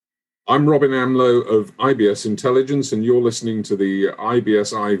I'm Robin Amlo of IBS Intelligence, and you're listening to the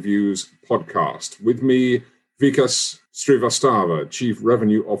IBS iViews podcast. With me, Vikas Srivastava, Chief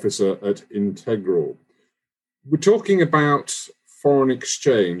Revenue Officer at Integral. We're talking about foreign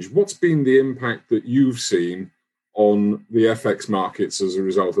exchange. What's been the impact that you've seen on the FX markets as a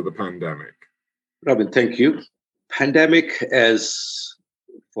result of the pandemic? Robin, thank you. Pandemic, as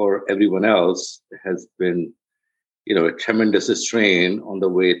for everyone else, has been a tremendous strain on the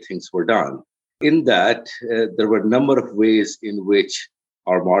way things were done. In that, there were a number of ways in which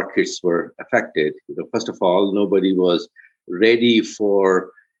our markets were affected. First of all, nobody was ready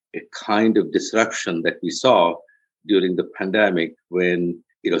for a kind of disruption that we saw during the pandemic when,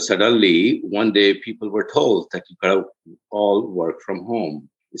 suddenly one day people were told that you got to all work from home,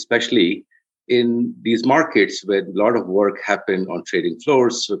 especially in these markets where a lot of work happened on trading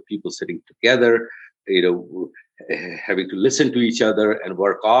floors, so people sitting together, having to listen to each other and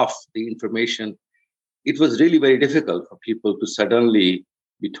work off the information. It was really very difficult for people to suddenly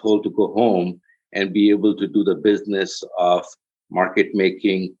be told to go home and be able to do the business of market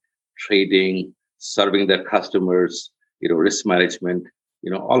making, trading, serving their customers, risk management,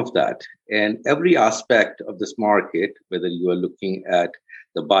 all of that. And every aspect of this market, whether you are looking at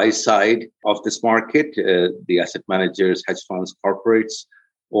the buy side of this market, the asset managers, hedge funds, corporates,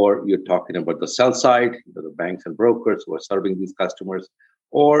 or you're talking about the sell side, the banks and brokers who are serving these customers,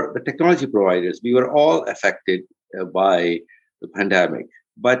 or the technology providers. We were all affected by the pandemic.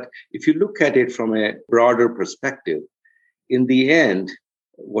 But if you look at it from a broader perspective, in the end,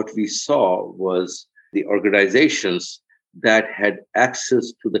 what we saw was the organizations that had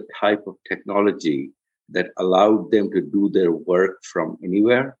access to the type of technology that allowed them to do their work from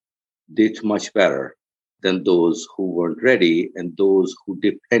anywhere did much better than those who weren't ready and those who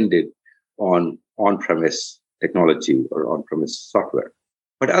depended on on-premise technology or on-premise software.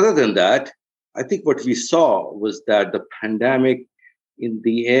 But other than that, I think what we saw was that the pandemic, in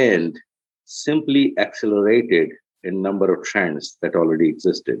the end, simply accelerated a number of trends that already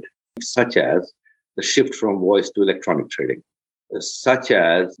existed, such as the shift from voice to electronic trading, such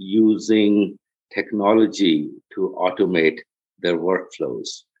as using technology to automate their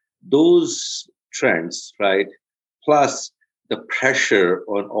workflows. Those trends, right? Plus the pressure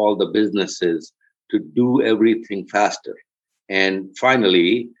on all the businesses to do everything faster. And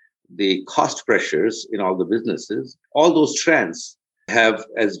finally, the cost pressures in all the businesses, all those trends have,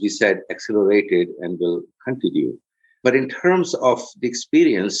 as we said, accelerated and will continue. But in terms of the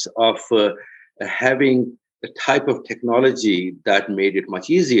experience of having a type of technology that made it much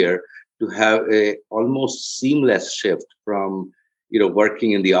easier to have a almost seamless shift from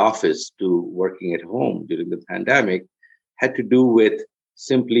working in the office to working at home during the pandemic had to do with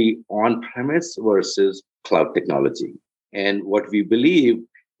simply on-premise versus cloud technology. And what we believe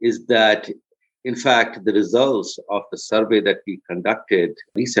is that, in fact, the results of the survey that we conducted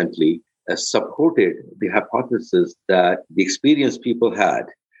recently supported the hypothesis that the experience people had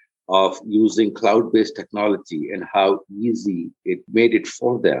of using cloud-based technology and how easy it made it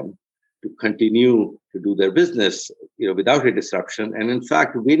for them to continue to do their business, without a disruption, and in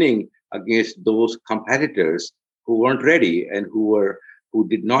fact, winning against those competitors who weren't ready and who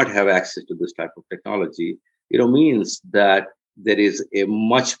did not have access to this type of technology, means that there is a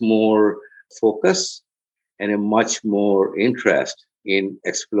much more focus and a much more interest in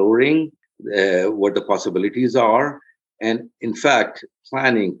exploring what the possibilities are, and in fact,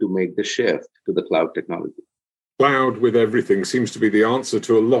 planning to make the shift to the cloud technology. Cloud with everything seems to be the answer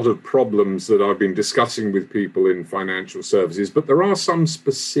to a lot of problems that I've been discussing with people in financial services, but there are some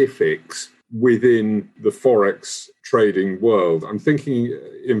specifics within the Forex trading world. I'm thinking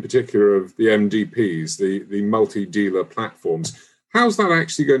in particular of the MDPs, the multi-dealer platforms. How's that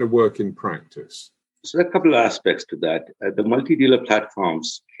actually going to work in practice? So there are a couple of aspects to that. The multi-dealer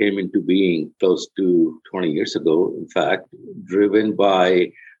platforms came into being close to 20 years ago, in fact, driven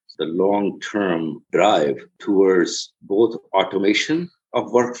by the long-term drive towards both automation of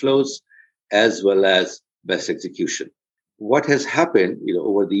workflows as well as best execution. What has happened,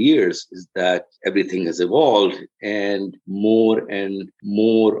 over the years is that everything has evolved and more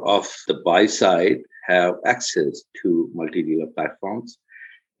of the buy side have access to multi-dealer platforms.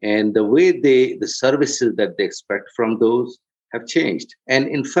 And the way the services that they expect from those have changed. And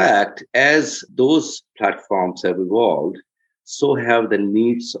in fact, as those platforms have evolved, so have the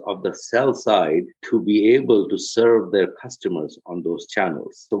needs of the sell side to be able to serve their customers on those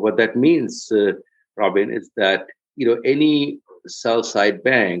channels. So what that means, Robin, is that any sell side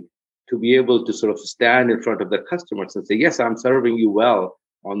bank to be able to sort of stand in front of the customers and say, yes, I'm serving you well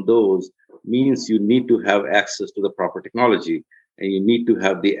on those, means you need to have access to the proper technology. and you need to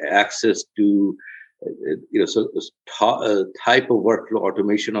have the access to type of workflow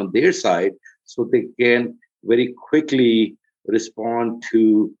automation on their side, so they can very quickly respond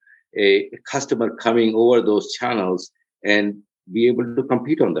to a customer coming over those channels and be able to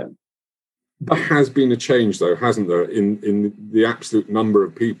compete on them. There has been a change, though, hasn't there, in the absolute number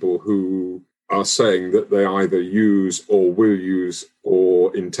of people who are saying that they either use or will use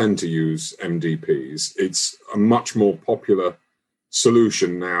or intend to use MDPs. It's a much more popular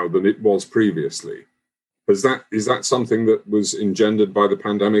solution now than it was previously. Is that something that was engendered by the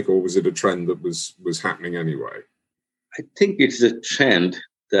pandemic, or was it a trend that was happening anyway? I think it's a trend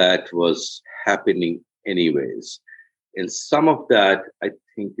that was happening anyways. And some of that, I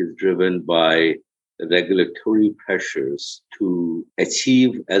think, is driven by regulatory pressures to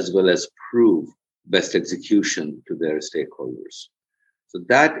achieve as well as prove best execution to their stakeholders. So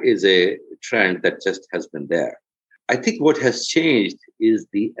that is a trend that just has been there. I think what has changed is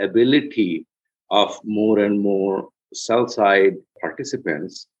the ability of more and more sell-side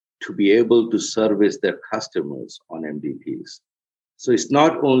participants to be able to service their customers on MDPs. So it's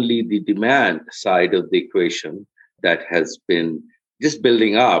not only the demand side of the equation that has been just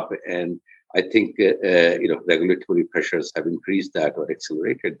building up, and I think regulatory pressures have increased that or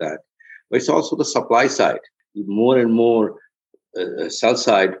accelerated that, but it's also the supply side. More and more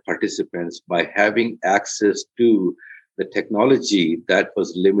sell-side participants, by having access to the technology that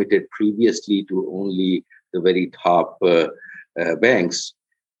was limited previously to only the very top banks,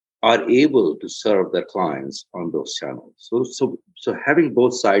 are able to serve their clients on those channels. So having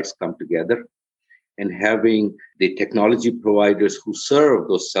both sides come together and having the technology providers who serve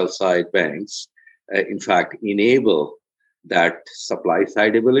those sell-side banks, in fact, enable that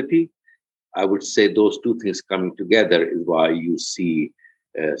supply-side ability, I would say those two things coming together is why you see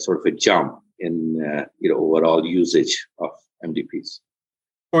sort of a jump in overall usage of MDPs.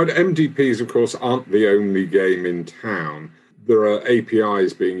 But MDPs, of course, aren't the only game in town. There are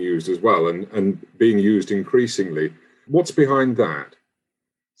APIs being used as well, and being used increasingly. What's behind that?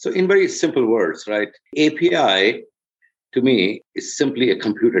 So in very simple words, right? API, to me, is simply a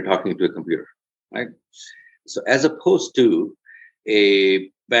computer talking to a computer, right? So as opposed to a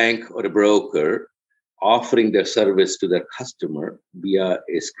bank or a broker offering their service to their customer via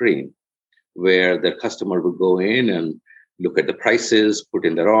a screen, where their customer will go in and look at the prices, put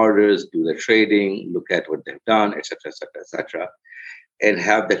in their orders, do their trading, look at what they've done, et cetera, and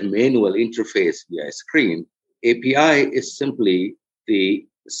have that manual interface via a screen. API is simply the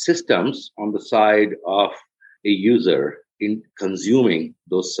systems on the side of a user in consuming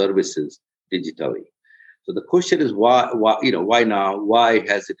those services digitally. So the question is why now? Why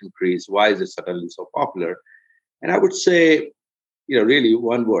has it increased? Why is it suddenly so popular? And I would say, really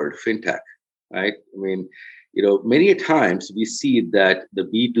one word: fintech. Right? I mean, many times we see that the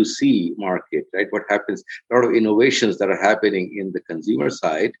B2C market, right? What happens? A lot of innovations that are happening in the consumer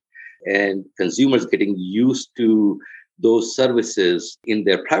side, and consumers getting used to those services in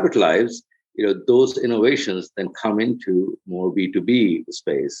their private lives. Those innovations then come into more B2B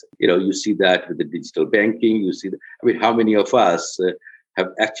space. You see that with the digital banking. You see, how many of us have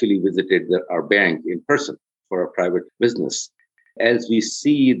actually visited our bank in person for a private business? As we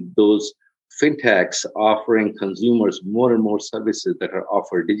see those fintechs offering consumers more and more services that are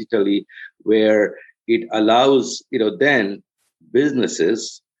offered digitally, where it allows then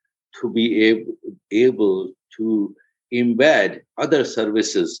businesses to be able to embed other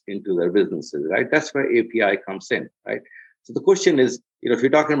services into their businesses, right? That's where API comes in, right? So the question is, if you're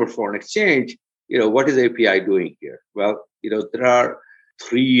talking about foreign exchange, what is API doing here? Well, there are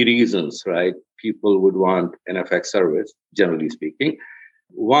three reasons, right? People would want an FX service, generally speaking.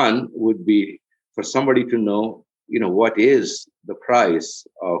 One would be for somebody to know, what is the price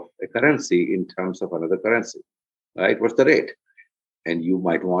of a currency in terms of another currency, right? What's the rate? And you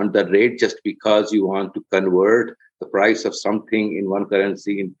might want that rate just because you want to convert the price of something in one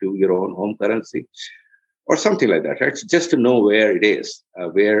currency into your own home currency or something like that, right? So just to know where it is,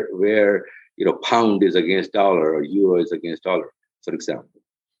 where pound is against dollar or euro is against dollar, for example.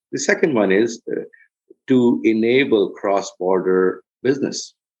 The second one is to enable cross-border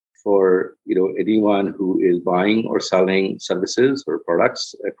business for anyone who is buying or selling services or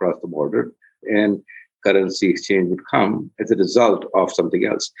products across the border, and currency exchange would come as a result of something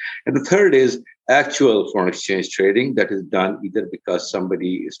else. And the third is actual foreign exchange trading that is done either because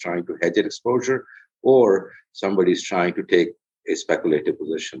somebody is trying to hedge an exposure or somebody is trying to take a speculative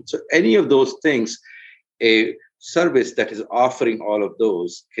position. So any of those things, a service that is offering all of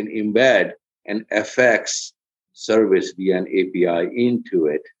those can embed an FX service via an API into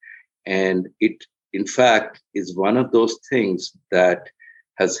it. And it in fact, is one of those things that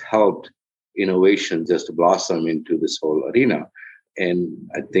has helped innovation just blossom into this whole arena. And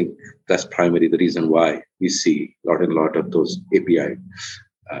I think that's primarily the reason why we see a lot of those API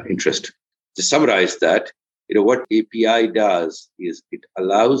interest. To summarize that, what API does is it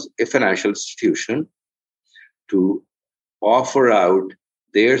allows a financial institution to offer out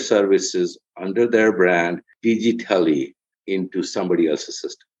their services under their brand digitally into somebody else's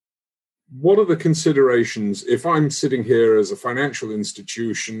system. What are the considerations if I'm sitting here as a financial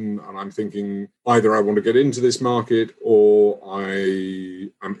institution and I'm thinking either I want to get into this market or I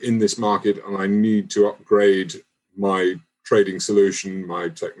am in this market and I need to upgrade my trading solution, my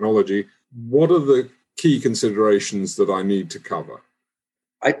technology? What are the key considerations that I need to cover?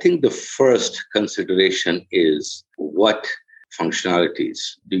 I think the first consideration is what functionalities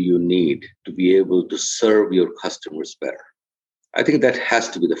do you need to be able to serve your customers better? I think that has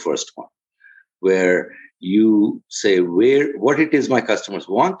to be the first one, where you say what it is my customers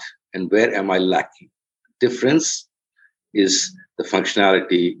want and where am I lacking. Difference is the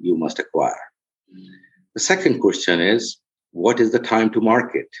functionality you must acquire. The second question is, what is the time to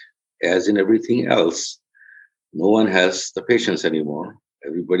market? As in everything else, no one has the patience anymore.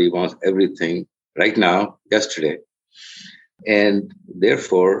 Everybody wants everything right now, yesterday. And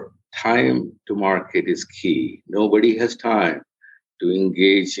therefore, time to market is key. Nobody has time to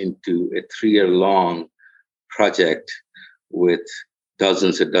engage into a 3-year-long project with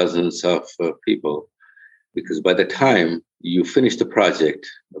dozens and dozens of people, because by the time you finish the project,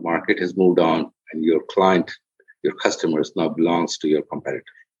 the market has moved on and your client, your customers now belongs to your competitor.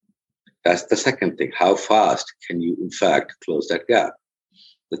 That's the second thing. How fast can you, in fact, close that gap?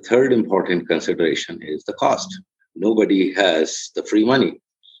 The third important consideration is the cost. Nobody has the free money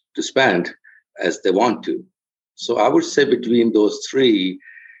to spend as they want to. So I would say between those three,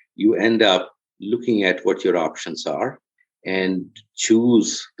 you end up looking at what your options are and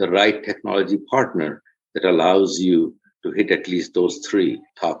choose the right technology partner that allows you to hit at least those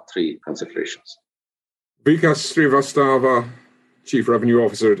top three considerations. Vikas Srivastava, Chief Revenue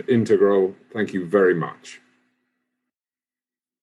Officer at Integral, thank you very much.